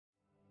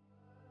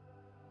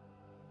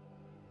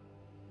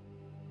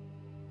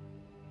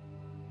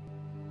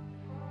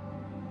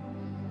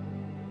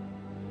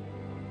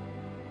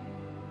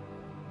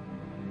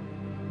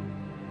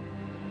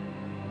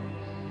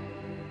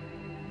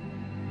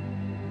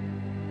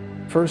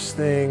First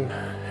thing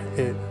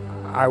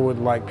I would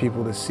like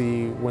people to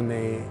see when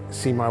they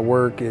see my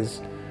work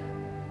is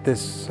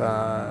this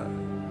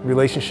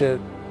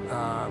relationship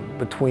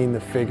between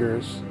the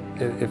figures,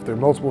 if there are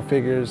multiple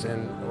figures,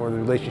 or the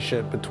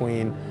relationship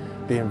between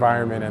the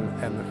environment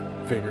and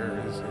the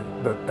figure.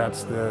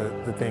 That's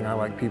the thing I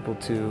like people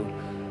to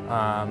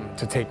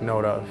take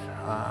note of,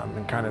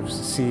 and kind of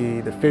see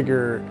the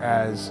figure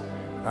as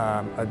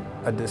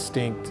a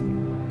distinct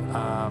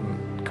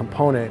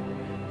component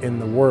in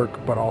the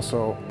work, but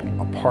also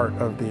a part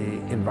of the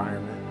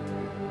environment.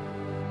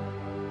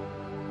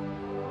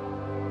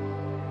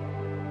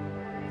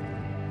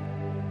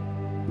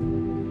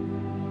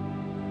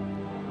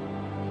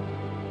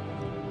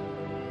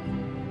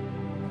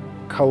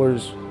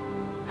 Colors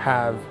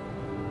have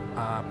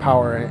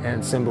power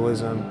and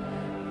symbolism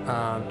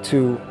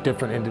to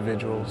different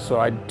individuals. So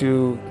I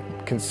do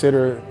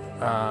consider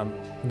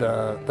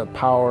the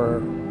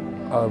power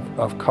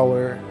of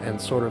color and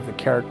sort of the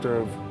character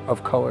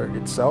of color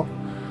itself.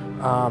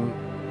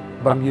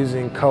 But I'm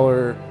using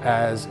color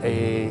as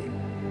a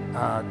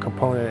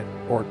component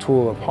or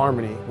tool of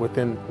harmony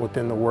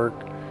within the work,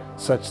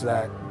 such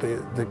that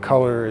the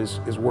color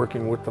is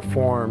working with the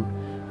form,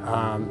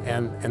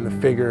 and the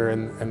figure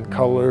and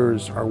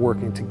colors are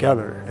working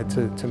together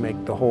to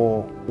make the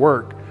whole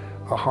work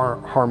a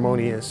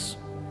harmonious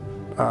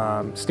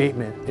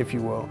statement, if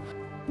you will.